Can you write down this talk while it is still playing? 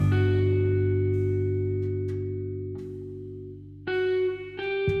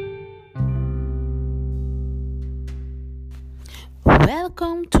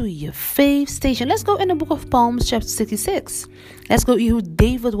Welcome to your faith station. Let's go in the book of Psalms, chapter 66. Let's go hear who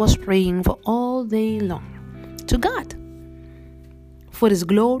David was praying for all day long. To God. For His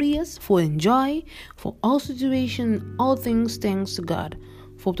glorious, for enjoy, for all situation, all things, thanks to God,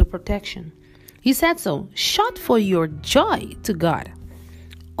 for the protection. He said so. Shout for your joy to God,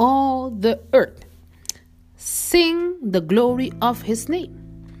 all the earth. Sing the glory of His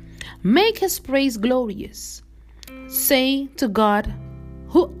name. Make His praise glorious. Say to God,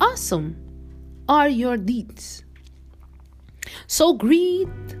 how awesome are your deeds. So great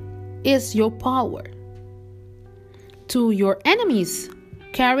is your power. To your enemies,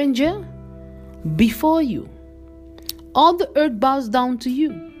 carrying before you. All the earth bows down to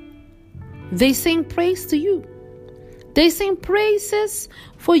you. They sing praise to you. They sing praises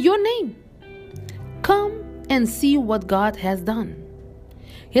for your name. Come and see what God has done.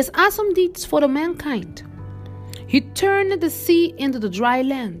 His awesome deeds for the mankind. He turned the sea into the dry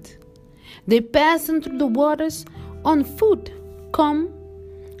land. They passed through the waters on foot. Come,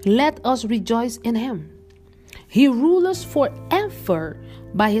 let us rejoice in Him. He rules forever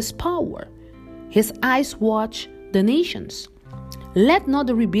by His power. His eyes watch the nations. Let not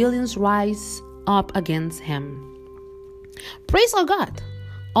the rebellions rise up against Him. Praise our God,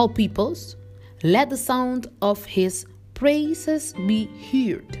 all peoples. Let the sound of His praises be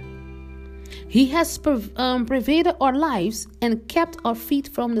heard. He has pervaded our lives and kept our feet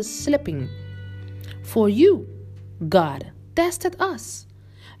from the slipping. For you, God, tested us.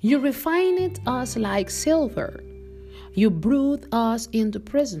 You refined us like silver. You brought us into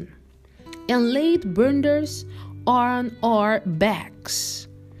prison and laid burdens on our backs.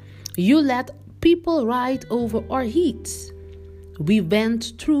 You let people ride over our heads. We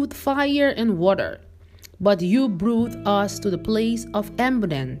went through fire and water, but you brought us to the place of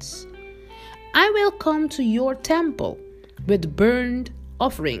abundance. I will come to your temple with burnt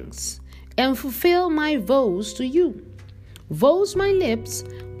offerings and fulfill my vows to you. Vows my lips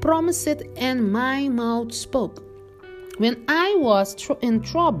promised it and my mouth spoke. When I was in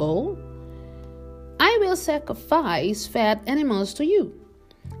trouble, I will sacrifice fat animals to you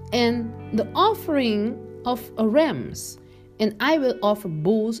and the offering of rams, and I will offer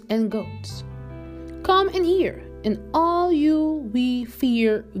bulls and goats. Come and hear, and all you we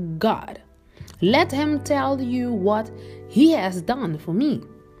fear God. Let Him tell you what He has done for me.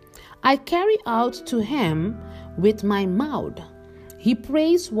 I carry out to Him with my mouth. His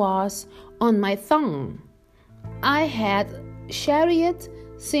praise was on my tongue. I had chariot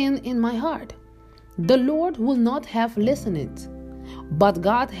sin in my heart. The Lord will not have listened, but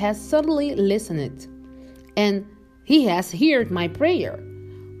God has suddenly listened, and He has heard my prayer.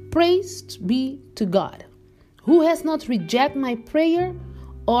 Praise be to God, who has not rejected my prayer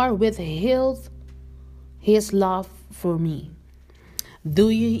or withheld His love for me. Do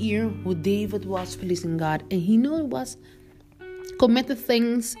you hear who David was pleasing God? And he knew he was committed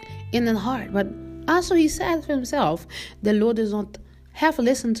things in his heart. But also he said for himself, the Lord does not have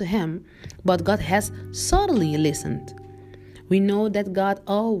listened to him, but God has suddenly listened. We know that God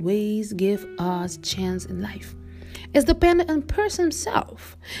always gives us chance in life. It's dependent on person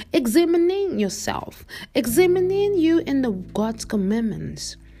himself. Examining yourself. Examining you in the God's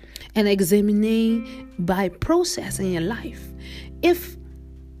commandments. And examining by process in your life. If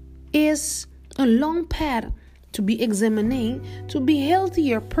is a long path to be examining, to be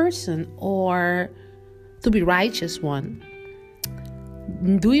healthier person or to be righteous one,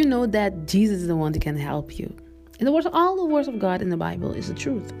 do you know that Jesus is the one that can help you? And all the words of God in the Bible is the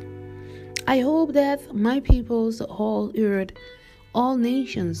truth. I hope that my peoples, the whole earth, all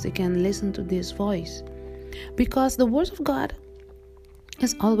nations, they can listen to this voice. Because the words of God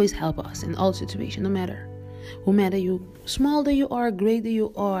is always help us in all situations, no matter you small that you are, great that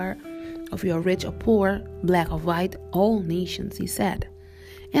you are, if you are rich or poor, black or white, all nations, He said.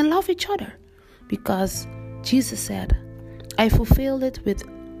 And love each other. Because Jesus said, I fulfilled it with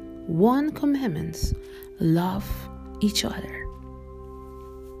one commandment, love each other.